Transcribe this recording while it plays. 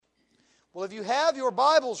Well, if you have your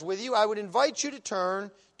Bibles with you, I would invite you to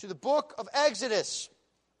turn to the book of Exodus.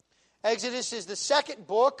 Exodus is the second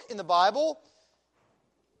book in the Bible.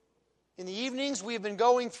 In the evenings, we've been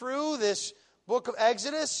going through this book of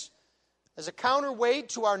Exodus as a counterweight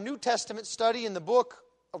to our New Testament study in the book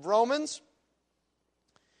of Romans.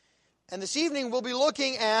 And this evening, we'll be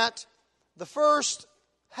looking at the first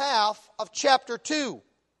half of chapter 2.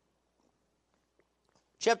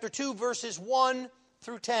 Chapter 2, verses 1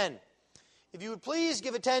 through 10. If you would please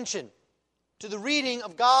give attention to the reading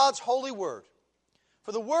of God's holy word.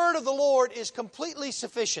 For the word of the Lord is completely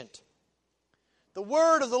sufficient. The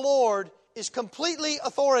word of the Lord is completely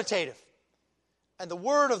authoritative. And the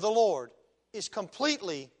word of the Lord is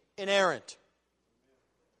completely inerrant.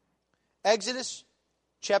 Exodus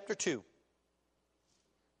chapter 2.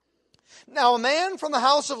 Now a man from the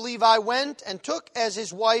house of Levi went and took as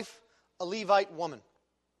his wife a Levite woman.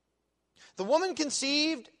 The woman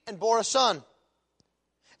conceived and bore a son.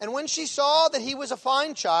 And when she saw that he was a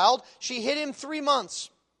fine child, she hid him 3 months.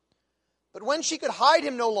 But when she could hide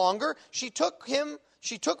him no longer, she took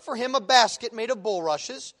for him a basket made of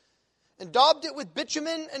bulrushes and daubed it with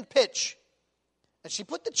bitumen and pitch. And she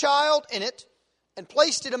put the child in it and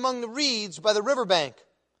placed it among the reeds by the riverbank.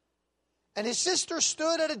 And his sister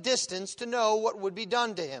stood at a distance to know what would be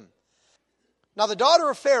done to him. Now the daughter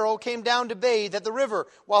of Pharaoh came down to bathe at the river,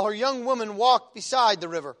 while her young woman walked beside the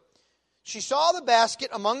river. She saw the basket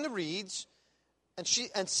among the reeds, and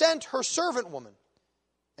sent her servant woman,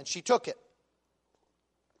 and she took it.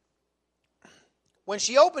 When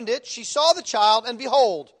she opened it, she saw the child, and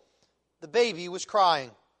behold, the baby was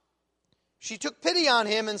crying. She took pity on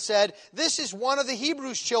him and said, "This is one of the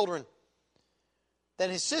Hebrews' children." Then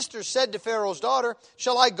his sister said to Pharaoh's daughter,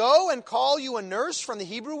 "Shall I go and call you a nurse from the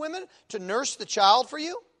Hebrew women to nurse the child for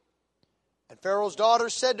you?" And Pharaoh's daughter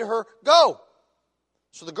said to her, "Go."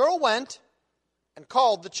 So the girl went and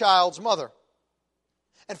called the child's mother.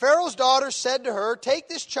 And Pharaoh's daughter said to her, "Take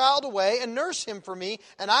this child away and nurse him for me,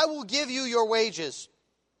 and I will give you your wages."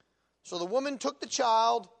 So the woman took the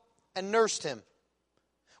child and nursed him.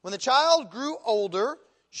 When the child grew older,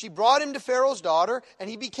 she brought him to Pharaoh's daughter, and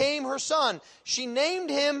he became her son. She named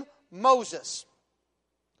him Moses,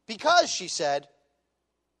 because, she said,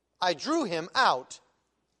 "I drew him out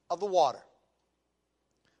of the water."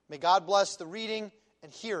 May God bless the reading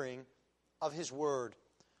and hearing of his word.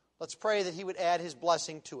 Let's pray that he would add his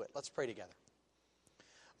blessing to it. Let's pray together.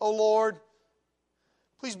 O Lord,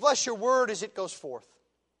 please bless your word as it goes forth.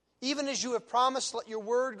 Even as you have promised, let your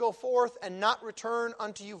word go forth and not return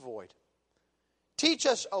unto you void. Teach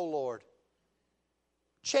us, O Lord.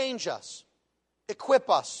 Change us. Equip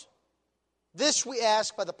us. This we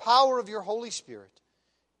ask by the power of your Holy Spirit.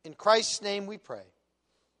 In Christ's name we pray.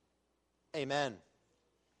 Amen.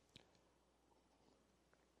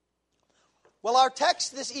 Well, our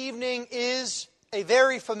text this evening is a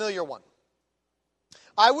very familiar one.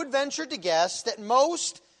 I would venture to guess that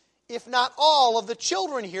most, if not all, of the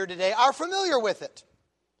children here today are familiar with it.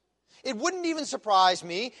 It wouldn't even surprise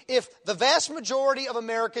me if the vast majority of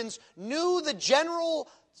Americans knew the general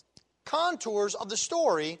contours of the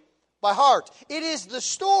story by heart. It is the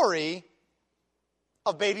story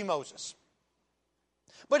of baby Moses.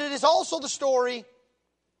 But it is also the story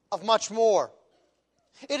of much more.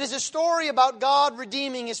 It is a story about God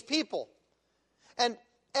redeeming his people. And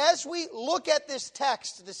as we look at this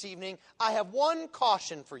text this evening, I have one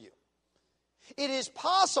caution for you. It is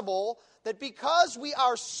possible that because we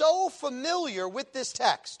are so familiar with this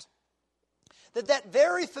text, that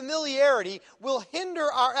very familiarity will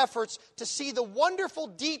hinder our efforts to see the wonderful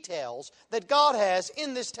details that God has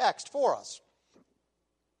in this text for us.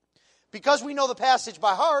 Because we know the passage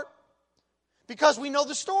by heart, because we know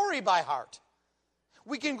the story by heart,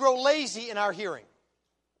 we can grow lazy in our hearing.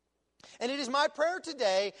 And it is my prayer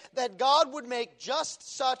today that God would make just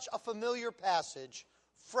such a familiar passage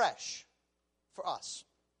fresh for us.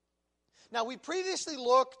 Now, we previously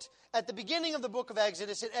looked at the beginning of the book of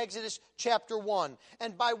Exodus, in Exodus chapter 1.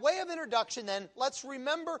 And by way of introduction then, let's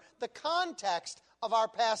remember the context of our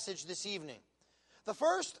passage this evening. The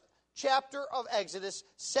first chapter of Exodus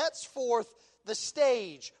sets forth the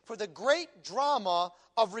stage for the great drama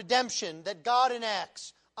of redemption that God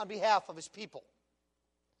enacts on behalf of his people.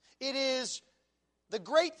 It is the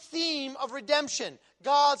great theme of redemption,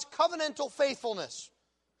 God's covenantal faithfulness,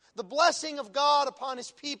 the blessing of God upon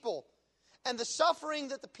his people, and the suffering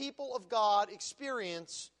that the people of God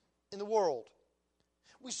experience in the world.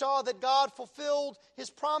 We saw that God fulfilled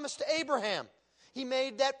his promise to Abraham. He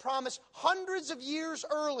made that promise hundreds of years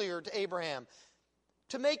earlier to Abraham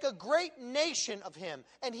to make a great nation of him.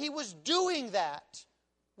 And he was doing that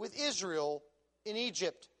with Israel in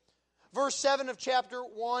Egypt. Verse 7 of chapter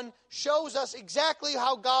 1 shows us exactly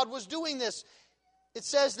how God was doing this. It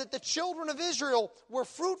says that the children of Israel were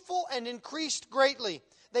fruitful and increased greatly.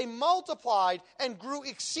 They multiplied and grew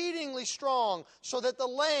exceedingly strong, so that the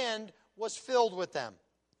land was filled with them.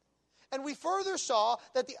 And we further saw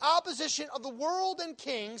that the opposition of the world and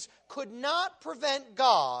kings could not prevent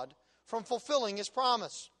God from fulfilling his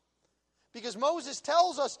promise. Because Moses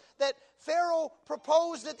tells us that Pharaoh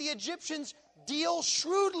proposed that the Egyptians deal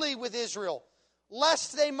shrewdly with Israel,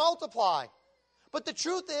 lest they multiply. But the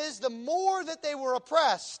truth is, the more that they were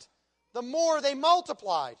oppressed, the more they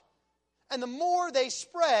multiplied, and the more they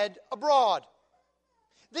spread abroad.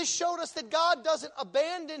 This showed us that God doesn't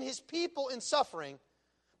abandon his people in suffering,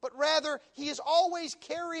 but rather he is always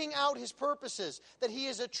carrying out his purposes, that he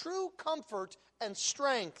is a true comfort and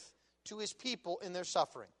strength to his people in their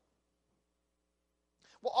suffering.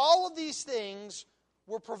 Well, all of these things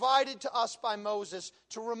were provided to us by Moses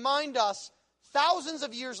to remind us thousands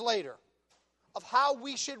of years later of how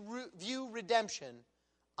we should view redemption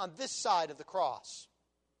on this side of the cross.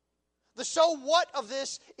 The so what of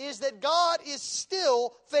this is that God is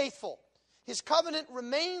still faithful. His covenant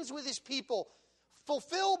remains with his people,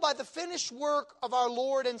 fulfilled by the finished work of our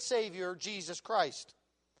Lord and Savior, Jesus Christ.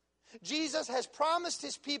 Jesus has promised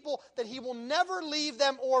his people that he will never leave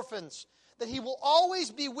them orphans, that he will always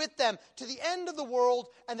be with them to the end of the world,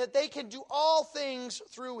 and that they can do all things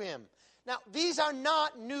through him. Now, these are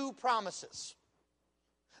not new promises.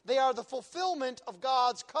 They are the fulfillment of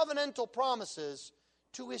God's covenantal promises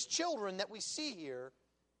to his children that we see here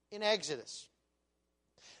in Exodus.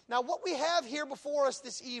 Now, what we have here before us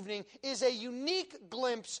this evening is a unique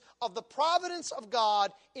glimpse of the providence of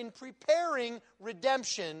God in preparing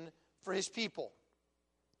redemption for his people.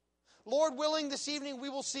 Lord willing, this evening we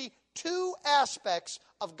will see two aspects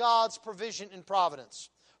of God's provision and providence.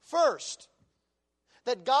 First,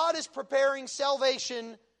 that God is preparing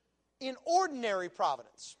salvation in ordinary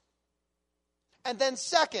providence. And then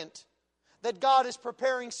second, that God is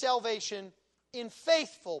preparing salvation in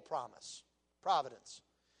faithful providence.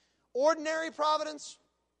 Ordinary providence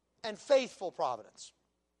and faithful providence.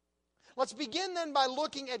 Let's begin then by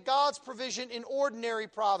looking at God's provision in ordinary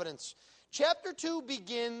providence. Chapter 2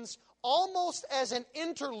 begins almost as an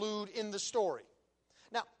interlude in the story.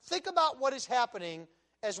 Now, think about what is happening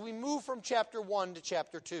as we move from chapter 1 to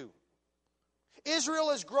chapter 2. Israel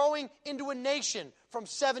is growing into a nation from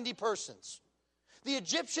 70 persons. The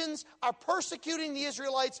Egyptians are persecuting the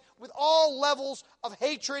Israelites with all levels of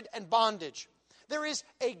hatred and bondage. There is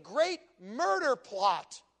a great murder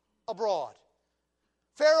plot abroad.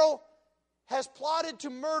 Pharaoh has plotted to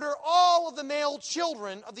murder all of the male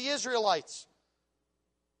children of the Israelites.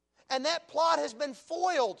 And that plot has been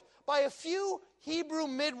foiled by a few Hebrew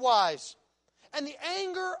midwives. And the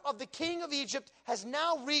anger of the king of Egypt has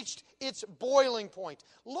now reached its boiling point.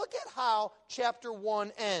 Look at how chapter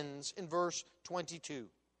 1 ends in verse 22.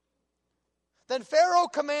 Then Pharaoh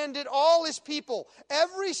commanded all his people,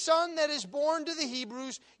 "Every son that is born to the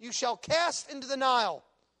Hebrews you shall cast into the Nile,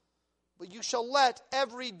 but you shall let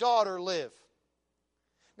every daughter live."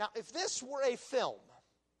 Now, if this were a film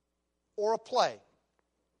or a play,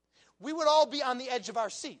 we would all be on the edge of our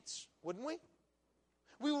seats, wouldn't we?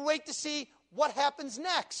 We would wait to see what happens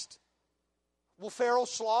next. Will Pharaoh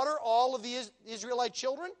slaughter all of the Israelite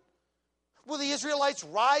children? Will the Israelites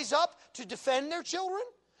rise up to defend their children?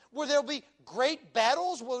 Will there be great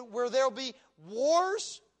battles? Will there be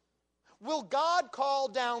wars? Will God call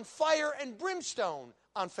down fire and brimstone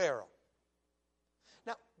on Pharaoh?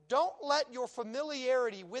 Now, don't let your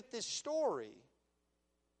familiarity with this story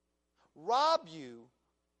rob you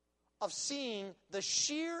of seeing the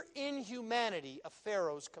sheer inhumanity of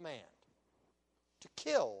Pharaoh's command to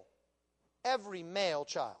kill every male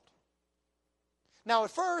child. Now,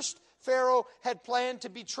 at first, Pharaoh had planned to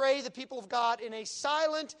betray the people of God in a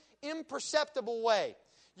silent, imperceptible way.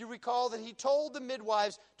 You recall that he told the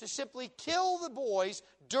midwives to simply kill the boys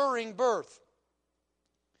during birth.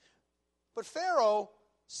 But Pharaoh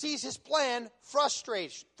sees his plan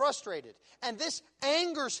frustrated, and this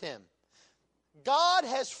angers him. God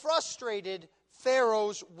has frustrated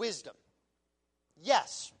Pharaoh's wisdom.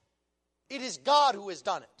 Yes, it is God who has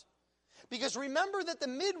done it. Because remember that the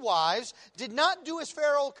midwives did not do as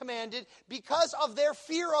Pharaoh commanded because of their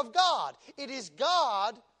fear of God. It is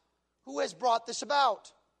God who has brought this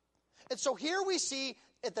about. And so here we see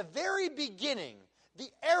at the very beginning the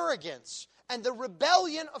arrogance and the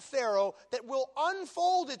rebellion of Pharaoh that will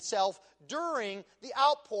unfold itself during the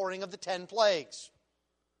outpouring of the 10 plagues.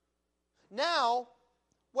 Now,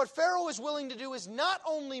 what Pharaoh is willing to do is not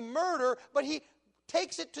only murder, but he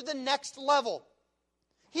takes it to the next level.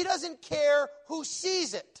 He doesn't care who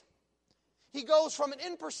sees it. He goes from an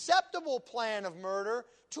imperceptible plan of murder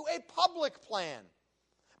to a public plan,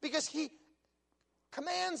 because he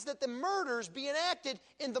commands that the murders be enacted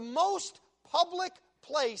in the most public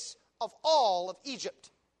place of all of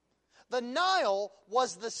Egypt. The Nile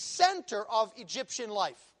was the center of Egyptian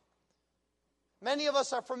life. Many of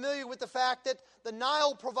us are familiar with the fact that the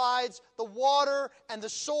Nile provides the water and the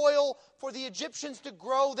soil for the Egyptians to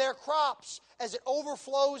grow their crops. As it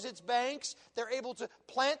overflows its banks, they're able to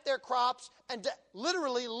plant their crops and to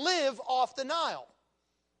literally live off the Nile.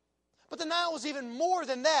 But the Nile was even more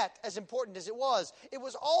than that, as important as it was. It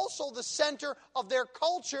was also the center of their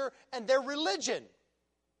culture and their religion.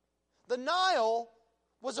 The Nile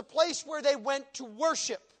was a place where they went to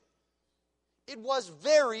worship. It was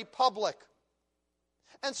very public.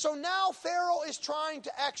 And so now Pharaoh is trying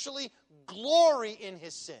to actually glory in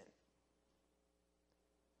his sin.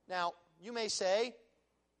 Now, you may say,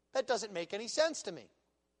 that doesn't make any sense to me.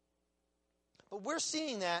 But we're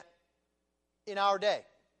seeing that in our day.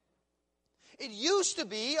 It used to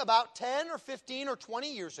be about 10 or 15 or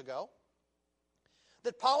 20 years ago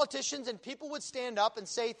that politicians and people would stand up and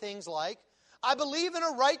say things like, I believe in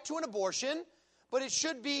a right to an abortion, but it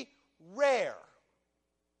should be rare.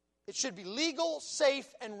 It should be legal, safe,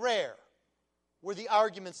 and rare, were the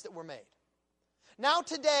arguments that were made. Now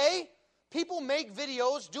today, people make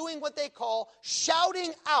videos doing what they call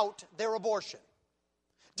shouting out their abortion,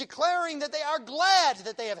 declaring that they are glad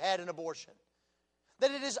that they have had an abortion,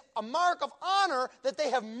 that it is a mark of honor that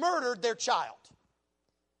they have murdered their child.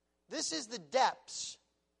 This is the depths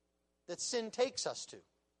that sin takes us to.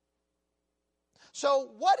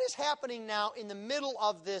 So what is happening now in the middle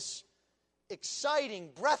of this exciting,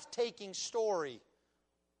 breathtaking story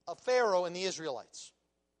of Pharaoh and the Israelites?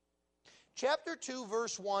 Chapter 2,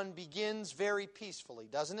 verse 1 begins very peacefully,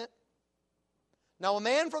 doesn't it? Now a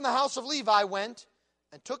man from the house of Levi went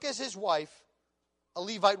and took as his wife a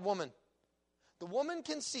Levite woman. The woman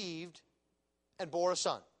conceived and bore a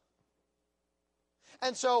son.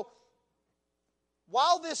 And so,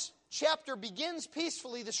 while this chapter begins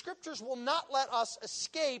peacefully, the Scriptures will not let us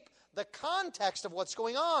escape the context of what's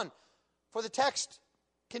going on. For the text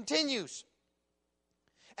continues.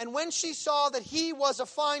 And when she saw that he was a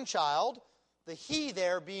fine child, the he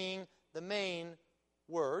there being the main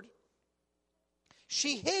word,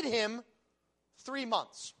 she hid him 3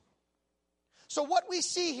 months. So what we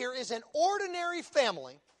see here is an ordinary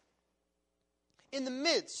family in the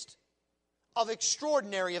midst of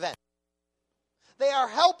extraordinary events. They are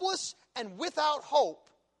helpless and without hope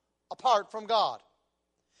apart from God.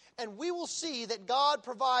 And we will see that God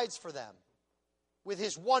provides for them with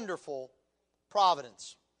his wonderful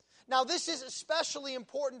providence. Now, this is especially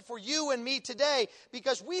important for you and me today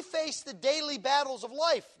because we face the daily battles of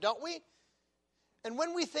life, don't we? And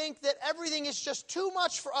when we think that everything is just too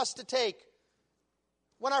much for us to take,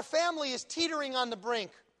 when our family is teetering on the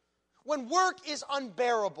brink, when work is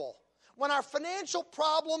unbearable, when our financial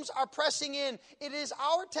problems are pressing in, it is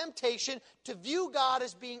our temptation to view God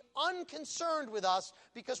as being unconcerned with us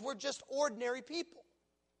because we're just ordinary people.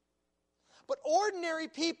 But ordinary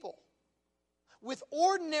people with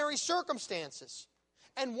ordinary circumstances,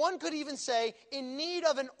 and one could even say in need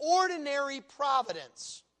of an ordinary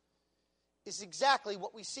providence, is exactly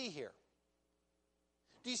what we see here.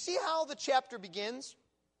 Do you see how the chapter begins?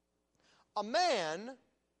 A man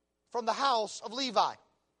from the house of Levi.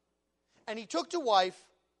 And he took to wife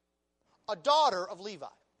a daughter of Levi.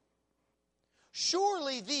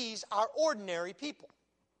 Surely these are ordinary people.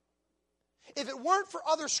 If it weren't for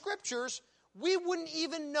other scriptures, we wouldn't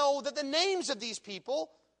even know that the names of these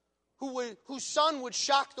people, whose son would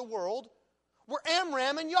shock the world, were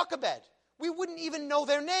Amram and Jochebed. We wouldn't even know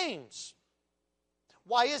their names.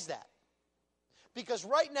 Why is that? Because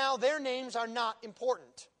right now their names are not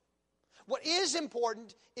important. What is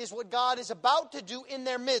important is what God is about to do in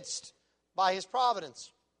their midst by his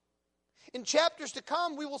providence. In chapters to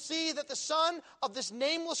come, we will see that the son of this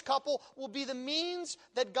nameless couple will be the means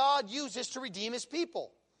that God uses to redeem his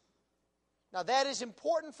people. Now that is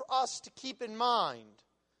important for us to keep in mind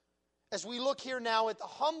as we look here now at the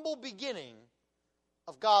humble beginning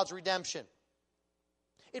of God's redemption.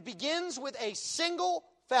 It begins with a single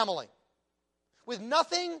family, with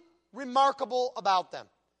nothing remarkable about them.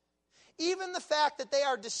 Even the fact that they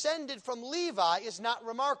are descended from Levi is not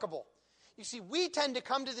remarkable. You see, we tend to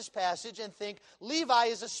come to this passage and think Levi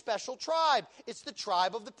is a special tribe. It's the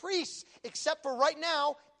tribe of the priests. Except for right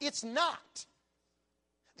now, it's not.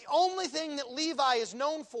 The only thing that Levi is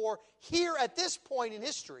known for here at this point in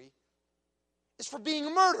history is for being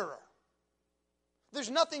a murderer. There's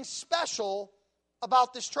nothing special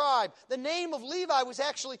about this tribe. The name of Levi was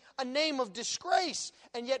actually a name of disgrace.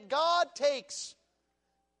 And yet God takes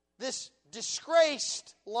this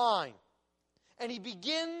disgraced line and he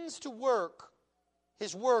begins to work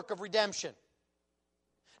his work of redemption.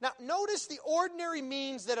 Now, notice the ordinary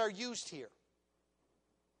means that are used here.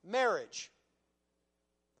 Marriage.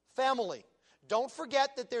 Family. Don't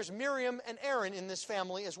forget that there's Miriam and Aaron in this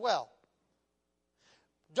family as well.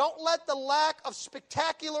 Don't let the lack of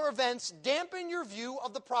spectacular events dampen your view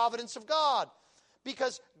of the providence of God,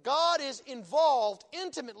 because God is involved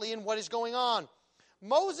intimately in what is going on.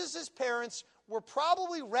 Moses' parents were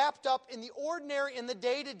probably wrapped up in the ordinary, in the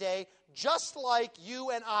day-to-day, just like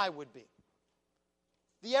you and I would be.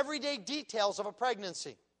 The everyday details of a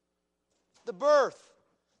pregnancy, the birth,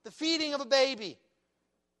 the feeding of a baby.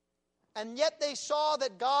 And yet they saw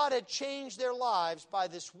that God had changed their lives by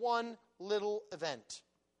this one little event.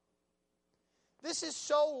 This is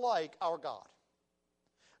so like our God.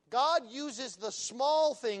 God uses the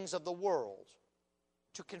small things of the world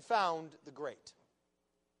to confound the great.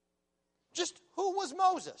 Just who was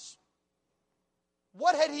Moses?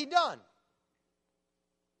 What had he done?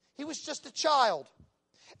 He was just a child.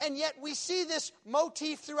 And yet we see this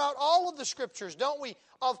motif throughout all of the Scriptures, don't we?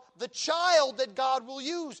 Of the child that God will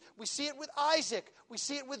use. We see it with Isaac. We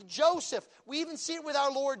see it with Joseph. We even see it with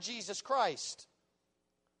our Lord Jesus Christ.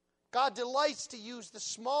 God delights to use the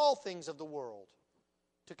small things of the world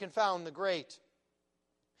to confound the great.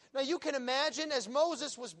 Now you can imagine, as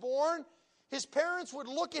Moses was born, his parents would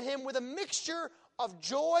look at him with a mixture of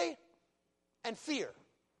joy and fear.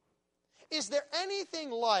 Is there anything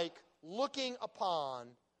like looking upon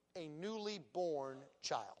a newly born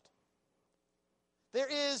child? There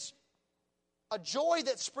is a joy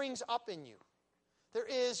that springs up in you. There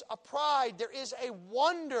is a pride. There is a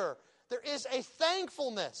wonder. There is a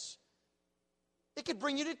thankfulness. It could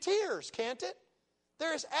bring you to tears, can't it?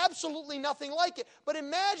 There is absolutely nothing like it. But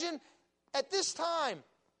imagine at this time,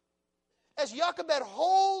 as Jochebed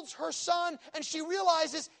holds her son and she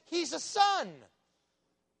realizes he's a son.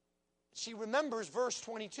 She remembers verse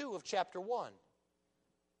 22 of chapter 1.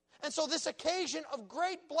 And so this occasion of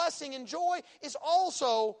great blessing and joy is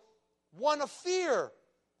also one of fear.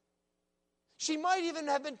 She might even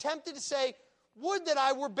have been tempted to say, would that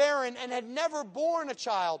I were barren and had never borne a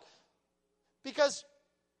child. Because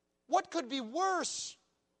what could be worse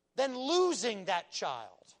than losing that child?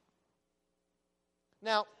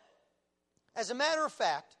 Now, as a matter of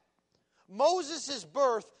fact, Moses'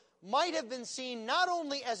 birth might have been seen not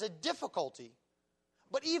only as a difficulty,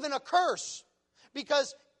 but even a curse,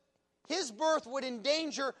 because his birth would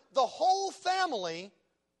endanger the whole family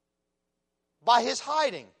by his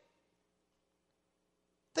hiding.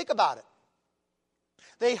 Think about it.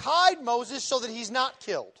 They hide Moses so that he's not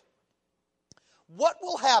killed. What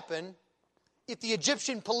will happen if the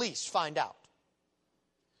Egyptian police find out?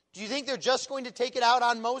 Do you think they're just going to take it out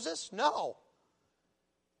on Moses? No.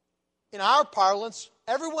 In our parlance,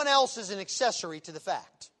 everyone else is an accessory to the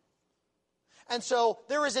fact. And so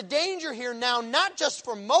there is a danger here now, not just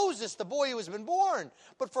for Moses, the boy who has been born,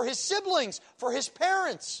 but for his siblings, for his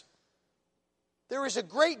parents. There is a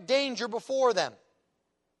great danger before them.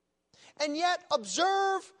 And yet,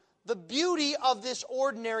 observe the beauty of this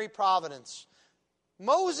ordinary providence.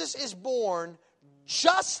 Moses is born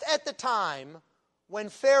just at the time when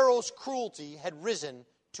Pharaoh's cruelty had risen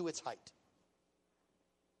to its height.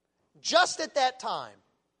 Just at that time,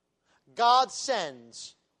 God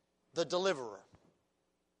sends the deliverer.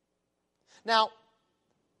 Now,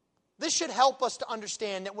 this should help us to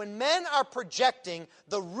understand that when men are projecting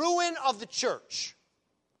the ruin of the church,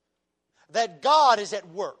 that God is at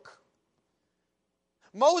work.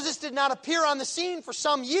 Moses did not appear on the scene for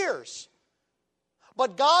some years,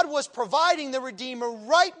 but God was providing the Redeemer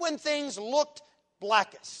right when things looked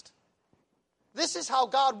blackest. This is how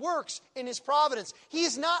God works in His providence. He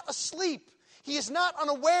is not asleep. He is not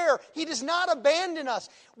unaware. He does not abandon us.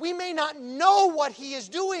 We may not know what He is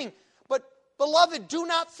doing, but beloved, do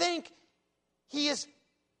not think He is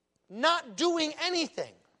not doing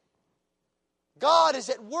anything. God is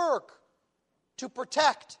at work to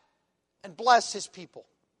protect and bless His people.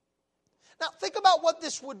 Now, think about what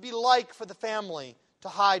this would be like for the family to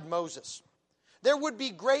hide Moses. There would be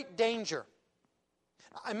great danger.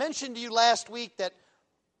 I mentioned to you last week that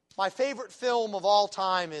my favorite film of all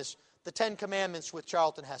time is The Ten Commandments with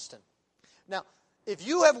Charlton Heston. Now, if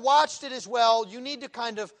you have watched it as well, you need to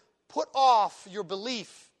kind of put off your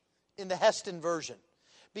belief in the Heston version.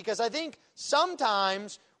 Because I think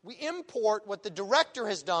sometimes we import what the director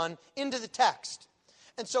has done into the text.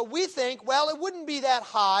 And so we think, well, it wouldn't be that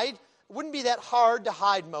hard to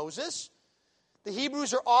hide Moses. The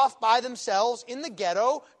Hebrews are off by themselves in the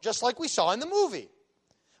ghetto, just like we saw in the movie.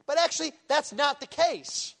 But actually, that's not the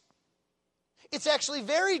case. It's actually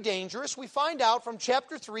very dangerous. We find out from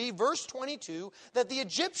chapter 3, verse 22, that the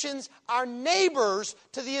Egyptians are neighbors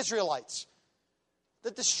to the Israelites.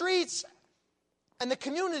 That the streets and the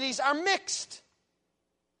communities are mixed.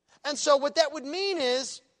 And so what that would mean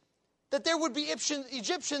is that there would be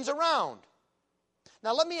Egyptians around.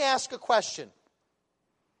 Now let me ask a question.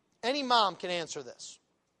 Any mom can answer this.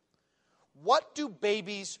 What do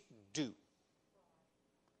babies do?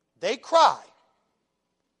 They cry.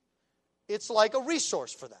 It's like a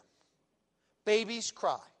resource for them. Babies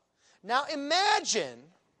cry. Now imagine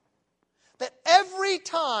that every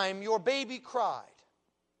time your baby cried,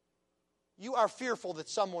 you are fearful that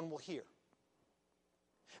someone will hear.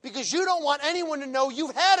 Because you don't want anyone to know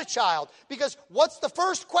you've had a child. Because what's the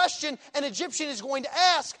first question an Egyptian is going to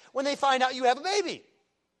ask when they find out you have a baby?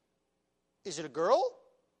 Is it a girl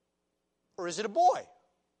or is it a boy?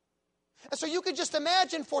 And so you can just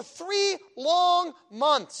imagine for 3 long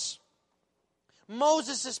months,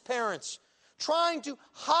 Moses' parents trying to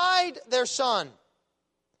hide their son.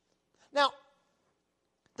 Now,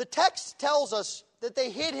 the text tells us that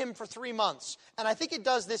they hid him for 3 months. And I think it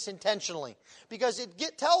does this intentionally. Because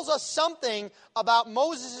it tells us something about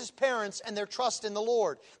Moses' parents and their trust in the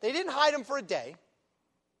Lord. They didn't hide him for a day,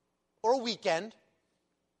 or a weekend,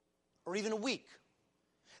 or even a week.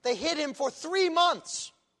 They hid him for 3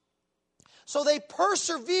 months. So they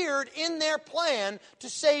persevered in their plan to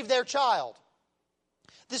save their child.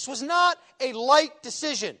 This was not a light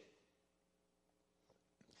decision.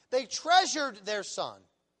 They treasured their son.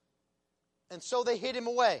 And so they hid him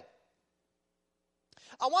away.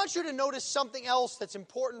 I want you to notice something else that's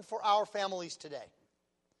important for our families today.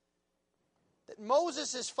 That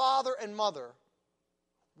Moses' father and mother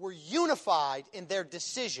were unified in their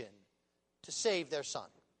decision to save their son.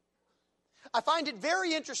 I find it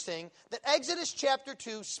very interesting that Exodus chapter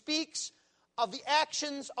 2 speaks of the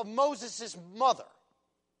actions of Moses' mother.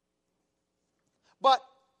 But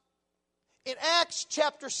in Acts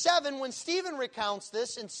chapter 7, when Stephen recounts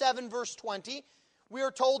this in 7 verse 20, we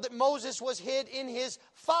are told that Moses was hid in his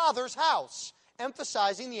father's house,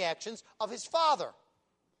 emphasizing the actions of his father.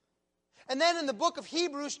 And then in the book of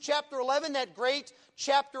Hebrews chapter 11, that great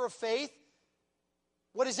chapter of faith,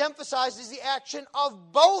 what is emphasized is the action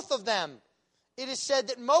of both of them. It is said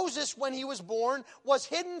that Moses, when he was born, was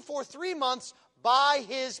hidden for 3 months by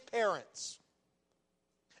his parents.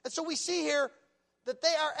 And so we see here that they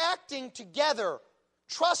are acting together,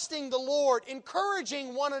 trusting the Lord,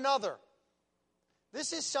 encouraging one another.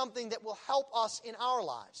 This is something that will help us in our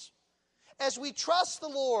lives. As we trust the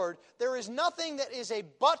Lord, there is nothing that is a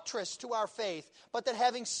buttress to our faith, but that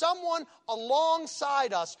having someone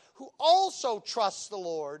alongside us who also trusts the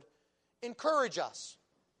Lord, encourage us.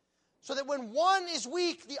 So that when one is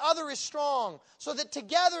weak, the other is strong. So that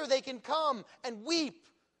together they can come and weep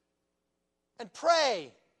and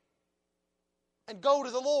pray and go to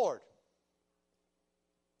the Lord.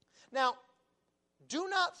 Now, do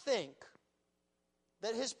not think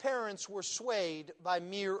that his parents were swayed by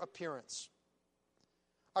mere appearance.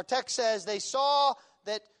 Our text says they saw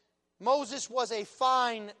that Moses was a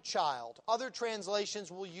fine child. Other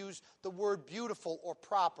translations will use the word beautiful or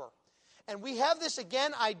proper. And we have this,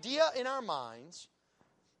 again, idea in our minds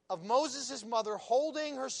of Moses' mother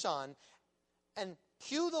holding her son, and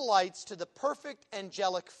cue the lights to the perfect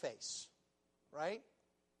angelic face. Right?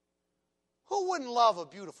 Who wouldn't love a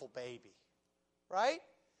beautiful baby? Right?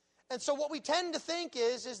 And so what we tend to think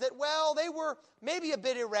is that, well, they were maybe a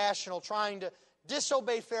bit irrational trying to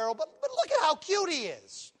disobey Pharaoh, but look at how cute he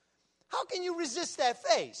is. How can you resist that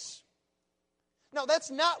face? No, that's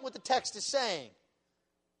not what the text is saying.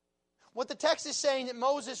 What the text is saying that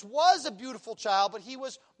Moses was a beautiful child, but he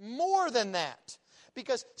was more than that.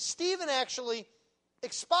 Because Stephen actually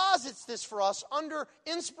exposits this for us under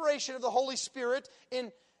inspiration of the Holy Spirit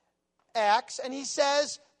in Acts, and he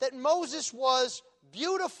says that Moses was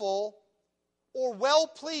beautiful or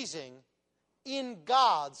well-pleasing in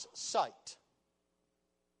God's sight.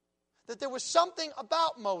 That there was something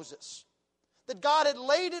about Moses, that God had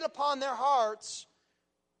laid it upon their hearts,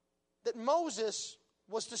 that Moses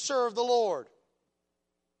was to serve the Lord.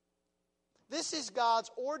 This is God's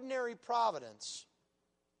ordinary providence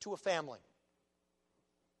to a family.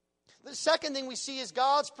 The second thing we see is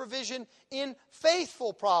God's provision in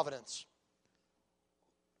faithful providence.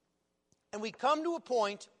 And we come to a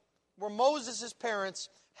point where Moses' parents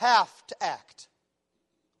have to act.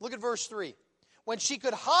 Look at verse 3. when she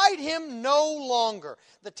could hide him no longer.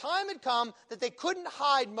 The time had come that they couldn't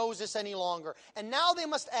hide Moses any longer. And now they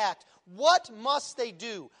must act. What must they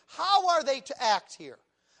do? How are they to act here?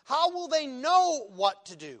 How will they know what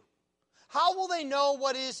to do? How will they know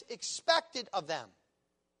what is expected of them?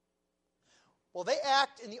 Well, they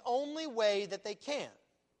act in the only way that they can.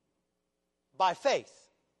 By faith.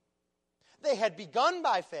 They had begun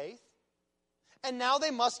by faith, and now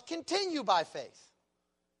they must continue by faith.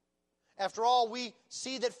 After all, we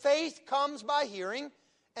see that faith comes by hearing,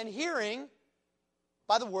 and hearing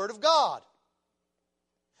by the Word of God.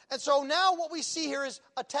 And so now what we see here is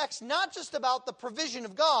a text not just about the provision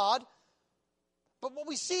of God, but what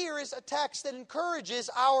we see here is a text that encourages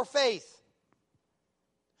our faith.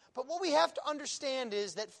 But what we have to understand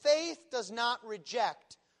is that faith does not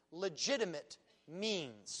reject legitimate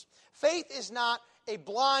means. Faith is not a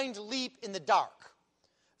blind leap in the dark.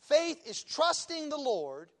 Faith is trusting the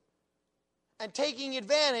Lord and taking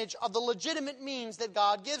advantage of the legitimate means that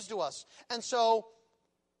God gives to us. And so,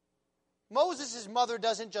 Moses' mother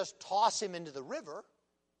doesn't just toss him into the river.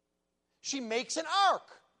 She makes an ark.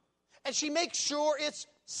 And she makes sure it's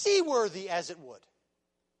seaworthy, as it would.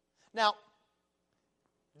 Now,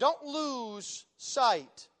 don't lose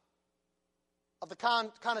sight of the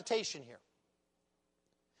connotation here.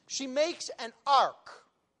 She makes an ark.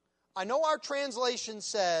 I know our translation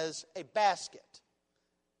says a basket.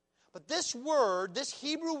 But this word, this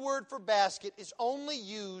Hebrew word for basket, is only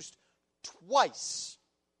used twice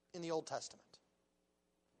in the Old Testament.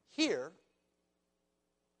 Here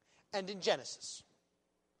and in Genesis.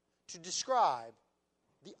 To describe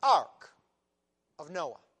the ark of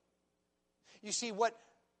Noah. You see, what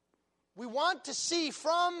we want to see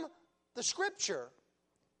from the Scripture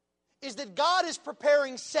is that God is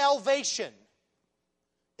preparing salvation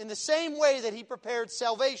in the same way that He prepared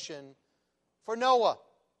salvation for Noah.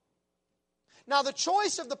 Now, the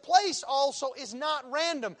choice of the place also is not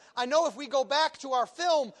random. I know if we go back to our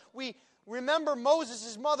film, we remember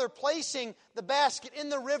Moses' mother placing the basket in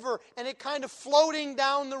the river and it kind of floating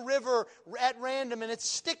down the river at random and it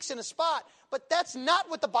sticks in a spot. But that's not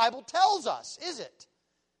what the Bible tells us, is it?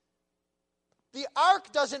 The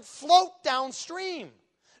ark doesn't float downstream.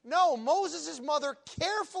 No, Moses' mother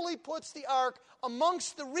carefully puts the ark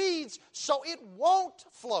amongst the reeds so it won't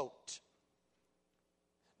float.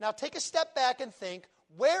 Now take a step back and think,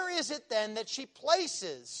 where is it then that she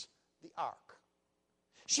places the ark?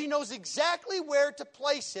 She knows exactly where to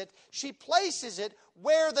place it. She places it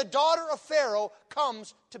where the daughter of Pharaoh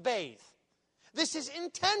comes to bathe. This is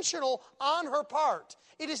intentional on her part.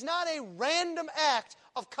 It is not a random act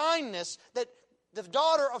of kindness that the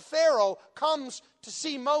daughter of Pharaoh comes to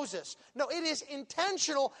see Moses. No, it is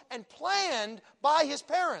intentional and planned by his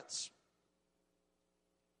parents.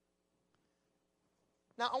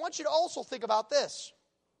 Now, I want you to also think about this.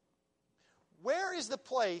 Where is the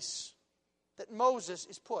place that Moses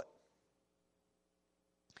is put?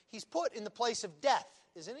 He's put in the place of death,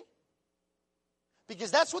 isn't he?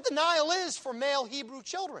 Because that's what the Nile is for male Hebrew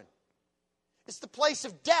children. It's the place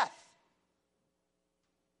of death.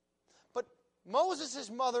 But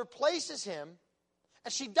Moses' mother places him,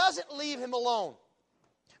 and she doesn't leave him alone.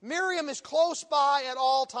 Miriam is close by at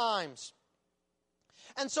all times.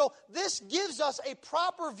 And so this gives us a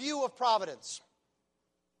proper view of providence.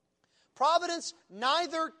 Providence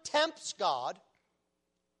neither tempts God,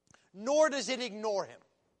 nor does it ignore Him.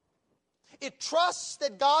 It trusts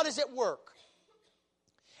that God is at work.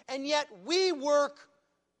 And yet we work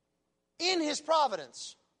in His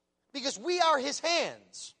providence because we are His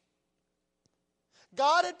hands.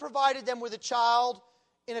 God had provided them with a child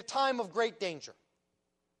in a time of great danger.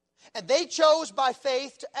 And they chose by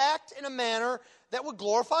faith to act in a manner that would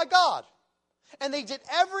glorify God. And they did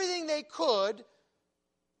everything they could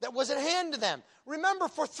that was at hand to them. Remember,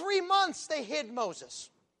 for 3 months they hid Moses.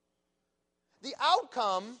 The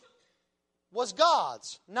outcome was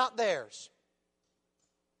God's, not theirs.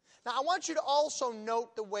 Now, I want you to also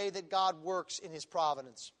note the way that God works in His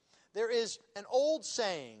providence. There is an old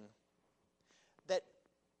saying that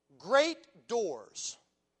great doors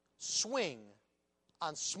swing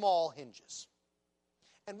on small hinges.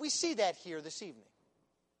 And we see that here this evening.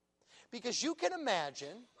 Because you can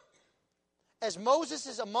imagine, as Moses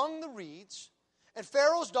is among the reeds, and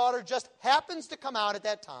Pharaoh's daughter just happens to come out at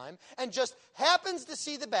that time, and just happens to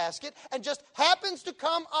see the basket, and just happens to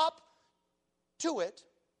come up to it,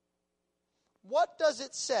 what does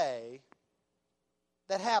it say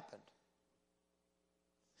that happened?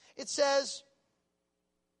 It says,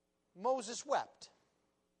 Moses wept.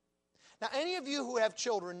 Now, any of you who have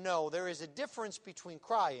children know there is a difference between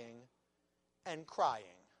crying and crying.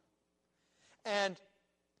 And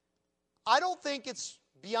I don't think it's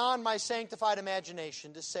beyond my sanctified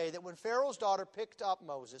imagination to say that when Pharaoh's daughter picked up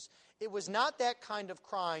Moses, it was not that kind of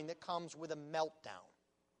crying that comes with a meltdown,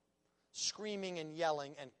 screaming and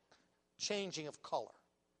yelling and changing of color.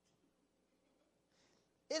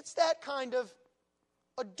 It's that kind of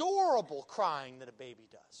adorable crying that a baby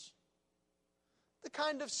does. The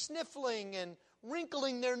kind of sniffling and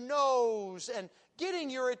wrinkling their nose and getting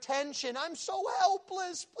your attention. I'm so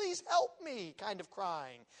helpless, please help me kind of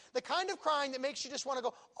crying. The kind of crying that makes you just want to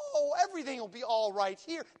go, oh, everything will be all right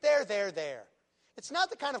here, there. It's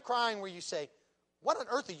not the kind of crying where you say, what on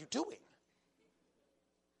earth are you doing?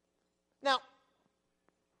 Now,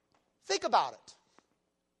 think about it.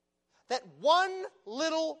 That one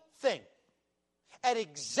little thing, at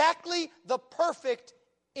exactly the perfect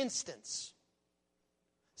instance,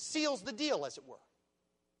 seals the deal, as it were.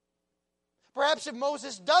 Perhaps if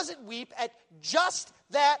Moses doesn't weep at just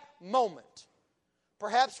that moment,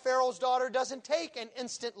 perhaps Pharaoh's daughter doesn't take an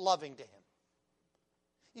instant loving to him.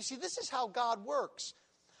 You see, this is how God works.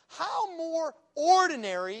 How more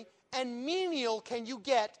ordinary and menial can you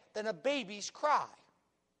get than a baby's cry?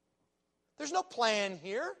 There's no plan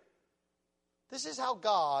here. This is how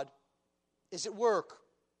God is at work.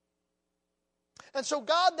 And so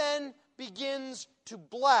God then begins to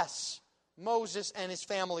bless Moses and his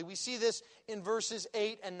family. We see this in verses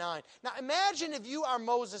 8 and 9. Now imagine if you are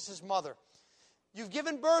Moses' mother. You've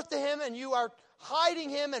given birth to him and you are hiding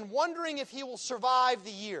him and wondering if he will survive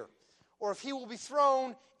the year or if he will be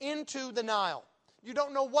thrown into the Nile. You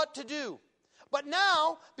don't know what to do. But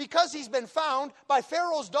now, because he's been found by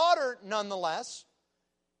Pharaoh's daughter nonetheless,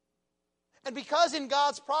 and because in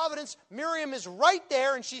God's providence, Miriam is right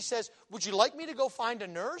there and she says, would you like me to go find a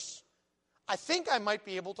nurse? I think I might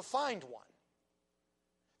be able to find one.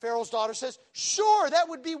 Pharaoh's daughter says, sure, that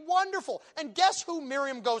would be wonderful. And guess who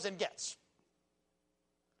Miriam goes and gets?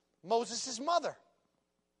 Moses' mother.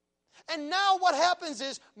 And now what happens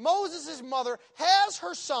is Moses' mother has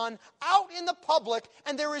her son out in the public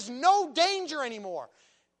and there is no danger anymore.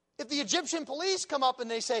 If the Egyptian police come up and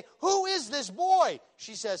they say, who is this boy?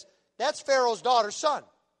 She says, that's Pharaoh's daughter's son.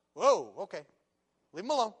 Whoa, okay. Leave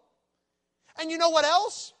him alone. And you know what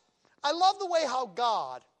else? I love the way how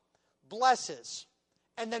God blesses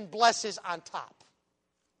and then blesses on top.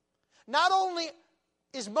 Not only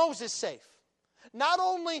is Moses safe, not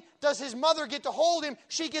only does his mother get to hold him,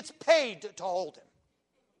 she gets paid to hold him.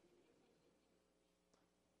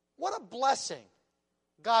 What a blessing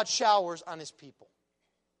God showers on his people.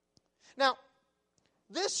 Now,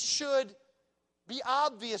 this should be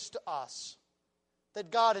obvious to us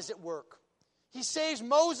that God is at work. He saves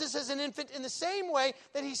Moses as an infant in the same way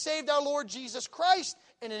that he saved our Lord Jesus Christ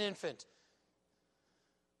in an infant.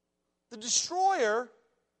 The destroyer,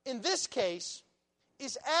 in this case,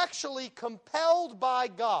 is actually compelled by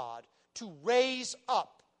God to raise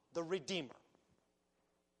up the Redeemer.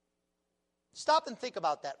 Stop and think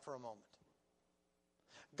about that for a moment.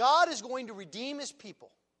 God is going to redeem his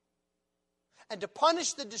people and to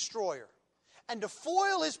punish the destroyer and to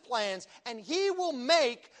foil his plans, and he will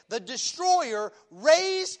make the destroyer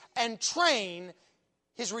raise and train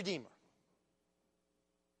his Redeemer.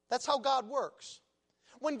 That's how God works.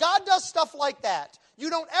 When God does stuff like that, you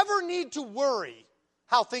don't ever need to worry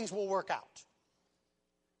how things will work out.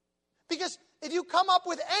 Because if you come up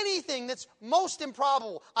with anything that's most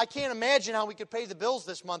improbable, I can't imagine how we could pay the bills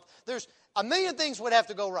this month. There's a million things would have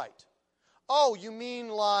to go right. Oh, you mean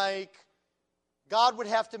like God would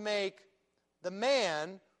have to make the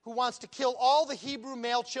man who wants to kill all the Hebrew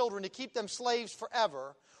male children to keep them slaves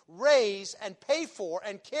forever raise and pay for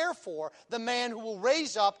and care for the man who will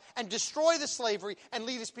raise up and destroy the slavery and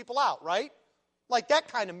lead his people out, right? Like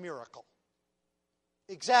that kind of miracle.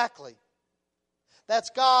 Exactly. That's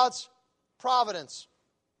God's providence.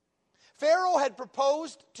 Pharaoh had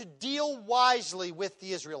proposed to deal wisely with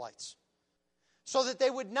the Israelites so that they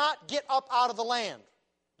would not get up out of the land.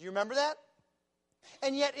 Do you remember that?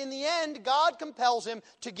 And yet, in the end, God compels him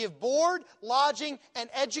to give board, lodging, and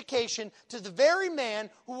education to the very man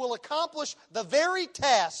who will accomplish the very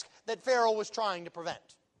task that Pharaoh was trying to prevent.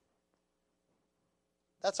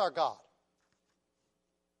 That's our God.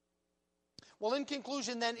 Well, in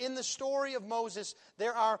conclusion, then, in the story of Moses,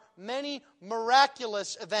 there are many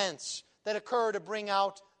miraculous events that occur to bring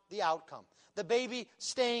out the outcome. The baby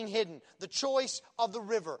staying hidden, the choice of the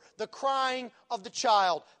river, the crying of the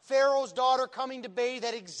child, Pharaoh's daughter coming to bathe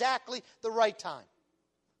at exactly the right time.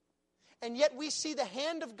 And yet we see the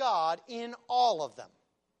hand of God in all of them.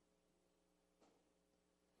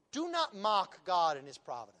 Do not mock God in his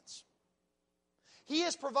providence. He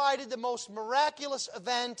has provided the most miraculous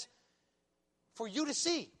event for you to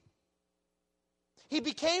see. He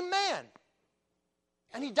became man.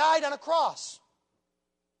 And He died on a cross.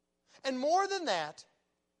 And more than that,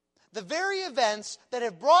 the very events that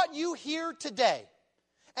have brought you here today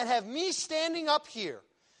and have me standing up here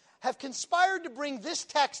have conspired to bring this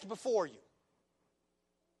text before you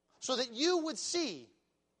so that you would see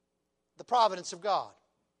the providence of God.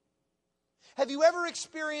 Have you ever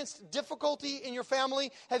experienced difficulty in your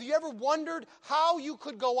family? Have you ever wondered how you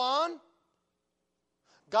could go on?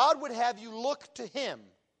 God would have you look to Him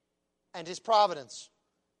and His providence.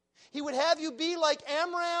 He would have you be like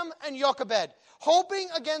Amram and Jochebed, hoping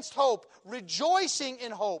against hope, rejoicing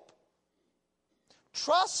in hope.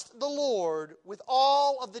 Trust the Lord with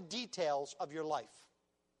all of the details of your life.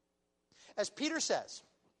 As Peter says,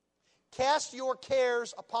 cast your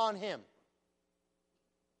cares upon Him.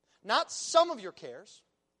 Not some of your cares,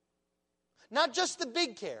 not just the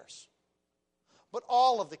big cares, but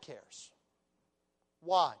all of the cares.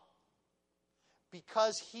 Why?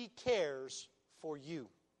 Because He cares for you.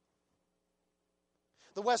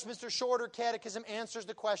 The Westminster Shorter Catechism answers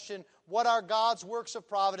the question, what are God's works of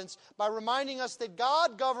providence, by reminding us that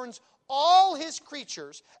God governs all His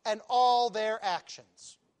creatures and all their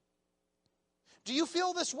actions. Do you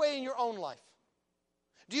feel this way in your own life?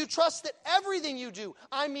 Do you trust that everything you do,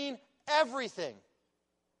 I mean everything,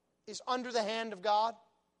 is under the hand of God?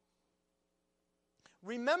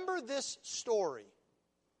 Remember this story,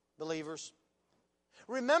 believers.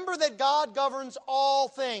 Remember that God governs all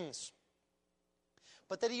things,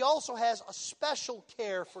 but that He also has a special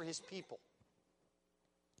care for His people.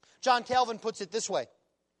 John Calvin puts it this way,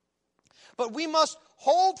 but we must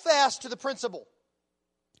hold fast to the principle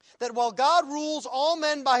that while God rules all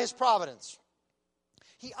men by His providence,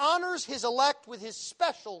 He honors His elect with His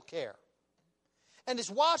special care and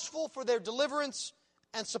is watchful for their deliverance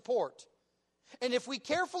and support. And if we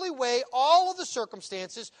carefully weigh all of the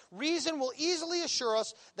circumstances, reason will easily assure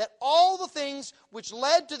us that all the things which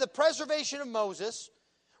led to the preservation of Moses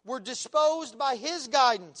were disposed by His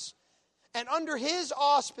guidance and under His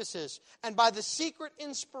auspices and by the secret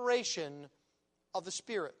inspiration of the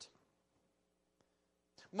Spirit.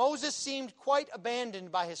 Moses seemed quite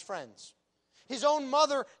abandoned by his friends. His own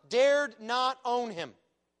mother dared not own him.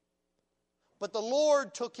 But the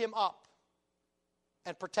Lord took him up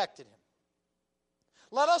and protected him.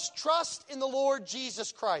 Let us trust in the Lord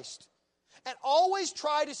Jesus Christ and always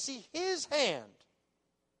try to see His hand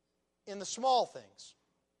in the small things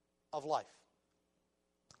of life.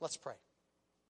 Let's pray.